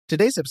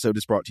Today's episode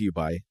is brought to you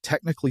by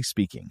Technically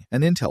Speaking,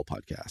 an Intel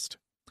podcast.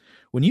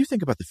 When you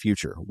think about the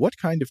future, what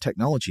kind of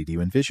technology do you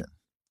envision?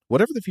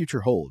 Whatever the future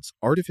holds,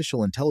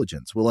 artificial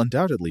intelligence will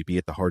undoubtedly be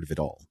at the heart of it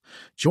all.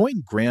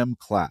 Join Graham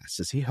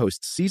Class as he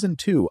hosts Season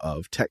 2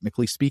 of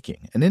Technically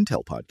Speaking, an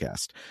Intel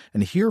podcast,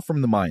 and hear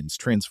from the minds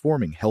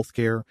transforming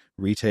healthcare,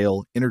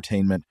 retail,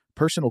 entertainment,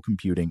 personal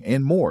computing,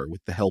 and more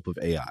with the help of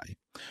AI.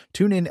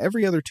 Tune in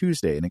every other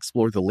Tuesday and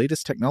explore the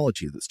latest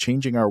technology that's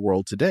changing our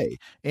world today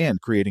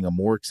and creating a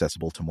more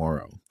accessible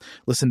tomorrow.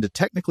 Listen to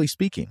Technically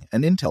Speaking,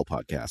 an Intel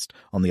podcast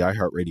on the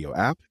iHeartRadio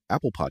app,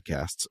 Apple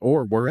Podcasts,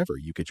 or wherever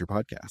you get your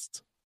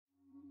podcasts.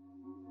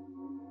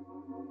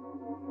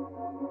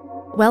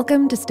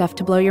 Welcome to Stuff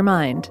to Blow Your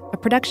Mind, a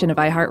production of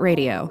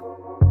iHeartRadio.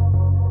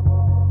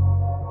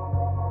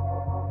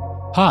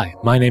 Hi,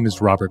 my name is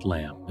Robert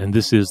Lamb, and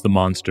this is the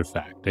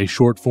Monstrefact, a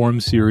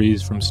short-form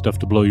series from Stuff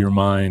to Blow Your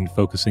Mind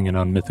focusing in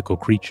on mythical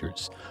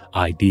creatures,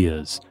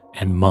 ideas,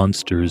 and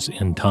monsters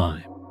in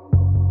time.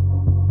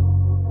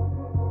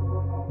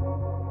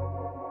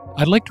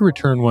 I'd like to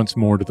return once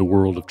more to the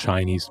world of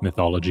Chinese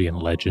mythology and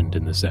legend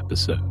in this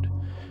episode.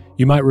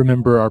 You might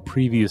remember our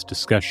previous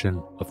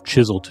discussion of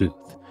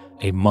Chiseltooth,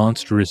 a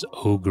monstrous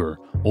ogre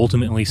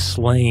ultimately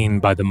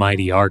slain by the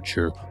mighty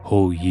archer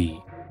Hou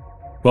Yi.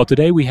 Well,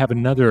 today we have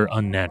another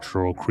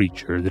unnatural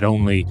creature that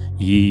only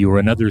Yi or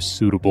another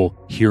suitable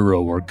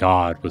hero or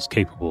god was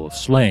capable of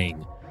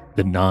slaying,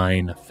 the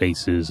 9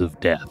 Faces of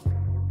Death.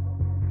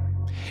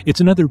 It's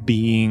another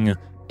being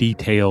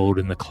detailed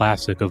in the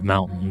classic of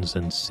Mountains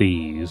and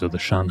Seas, or the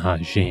Shanhai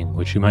Jing,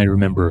 which you might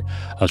remember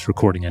us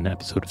recording an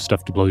episode of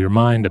Stuff to Blow Your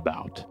Mind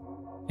about.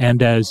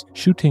 And as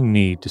Xu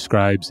Tingni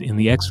describes in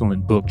the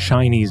excellent book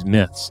Chinese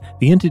Myths,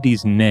 the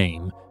entity's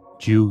name,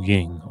 Jiu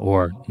Ying,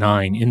 or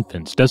 9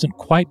 infants, doesn't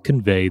quite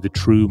convey the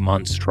true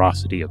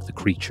monstrosity of the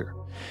creature,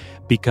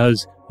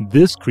 because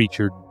this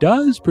creature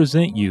does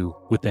present you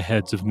with the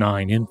heads of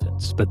 9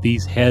 infants, but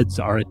these heads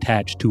are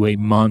attached to a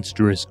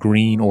monstrous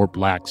green or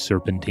black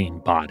serpentine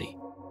body.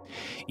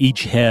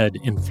 Each head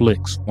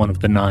inflicts one of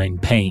the 9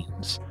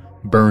 pains: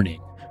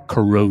 burning,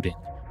 corroding,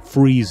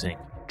 freezing,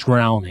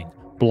 drowning,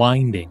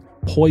 blinding,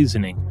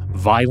 poisoning,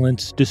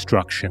 violence,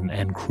 destruction,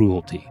 and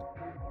cruelty.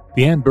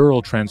 The Anne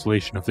Burrell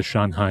translation of the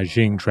Shanhai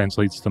Jing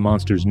translates the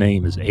monster's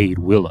name as Aid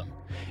Willow.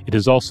 It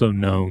is also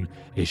known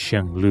as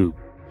Shenglu.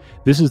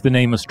 This is the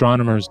name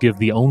astronomers give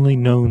the only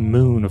known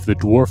moon of the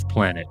dwarf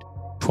planet,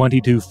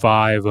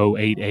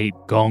 225088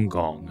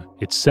 Gonggong,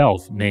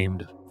 itself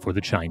named for the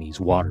Chinese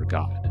water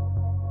god.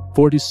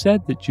 For it is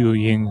said that Jiu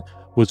Ying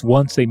was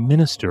once a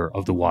minister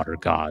of the water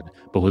god,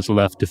 but was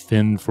left to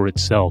fend for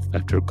itself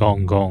after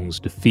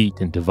Gonggong's defeat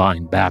in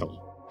divine battle.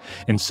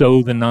 And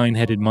so the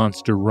 9-headed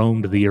monster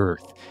roamed the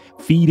earth,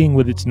 feeding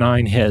with its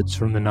 9 heads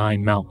from the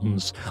 9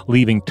 mountains,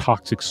 leaving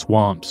toxic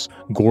swamps,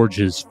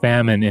 gorges,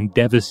 famine, and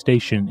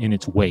devastation in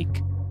its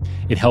wake.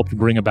 It helped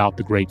bring about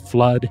the Great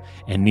Flood,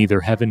 and neither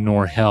heaven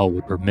nor hell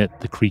would permit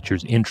the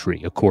creature's entry,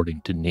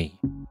 according to Ni.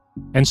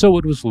 And so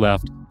it was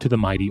left to the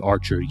mighty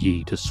archer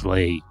Yi to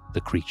slay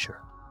the creature.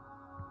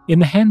 In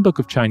the Handbook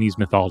of Chinese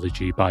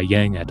Mythology by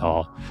Yang et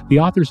al., the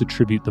authors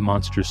attribute the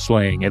monster's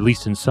slaying, at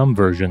least in some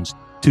versions,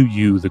 to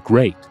Yu the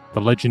Great, the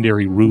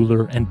legendary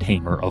ruler and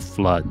tamer of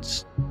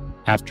floods.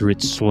 After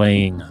its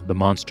slaying, the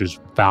monster's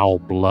foul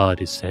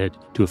blood is said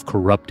to have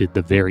corrupted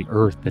the very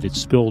earth that it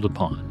spilled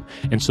upon,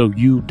 and so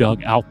Yu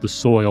dug out the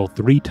soil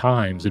 3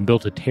 times and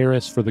built a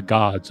terrace for the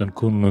gods on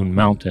Kunlun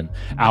Mountain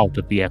out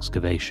of the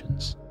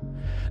excavations.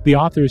 The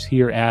authors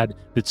here add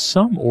that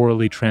some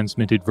orally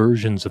transmitted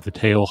versions of the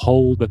tale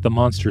hold that the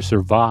monster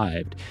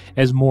survived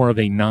as more of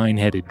a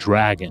 9-headed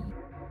dragon,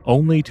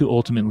 only to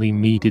ultimately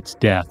meet its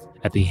death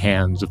at the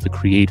hands of the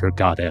creator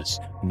goddess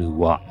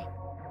Nuwa.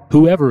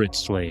 Whoever its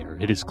slayer,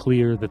 it is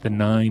clear that the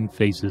 9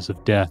 Faces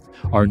of Death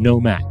are no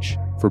match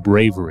for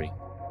bravery,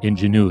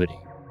 ingenuity,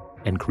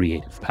 and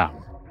creative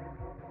power.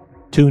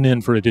 Tune in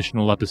for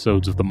additional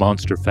episodes of the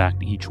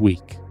Monstrefact each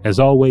week. As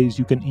always,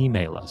 you can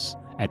email us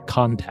at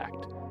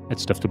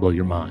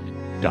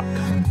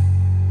contact@stufftoblowyourmind.com.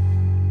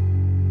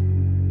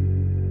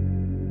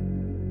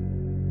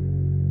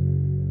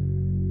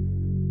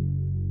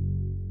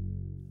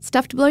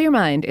 Stuff to Blow Your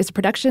Mind is a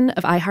production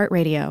of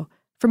iHeartRadio.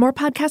 For more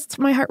podcasts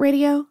from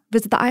iHeartRadio,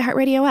 visit the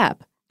iHeartRadio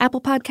app, Apple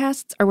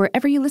Podcasts, or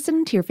wherever you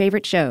listen to your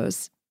favorite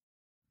shows.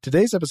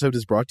 Today's episode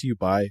is brought to you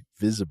by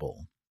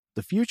Visible.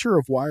 The future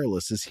of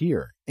wireless is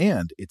here,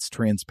 and it's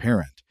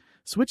transparent.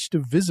 Switch to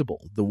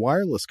Visible, the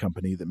wireless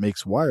company that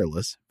makes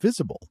wireless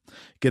visible.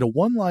 Get a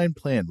one-line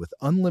plan with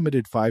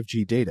unlimited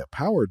 5G data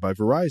powered by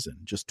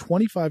Verizon, just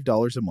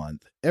 $25 a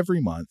month,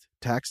 every month,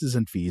 taxes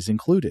and fees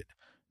included.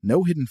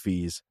 No hidden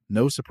fees,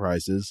 no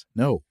surprises,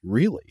 no,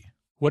 really.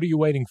 What are you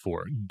waiting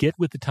for? Get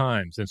with the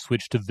times and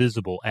switch to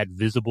Visible at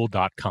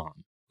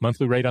Visible.com.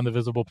 Monthly rate on the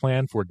Visible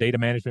plan for data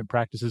management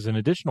practices and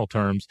additional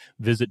terms,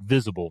 visit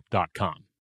Visible.com.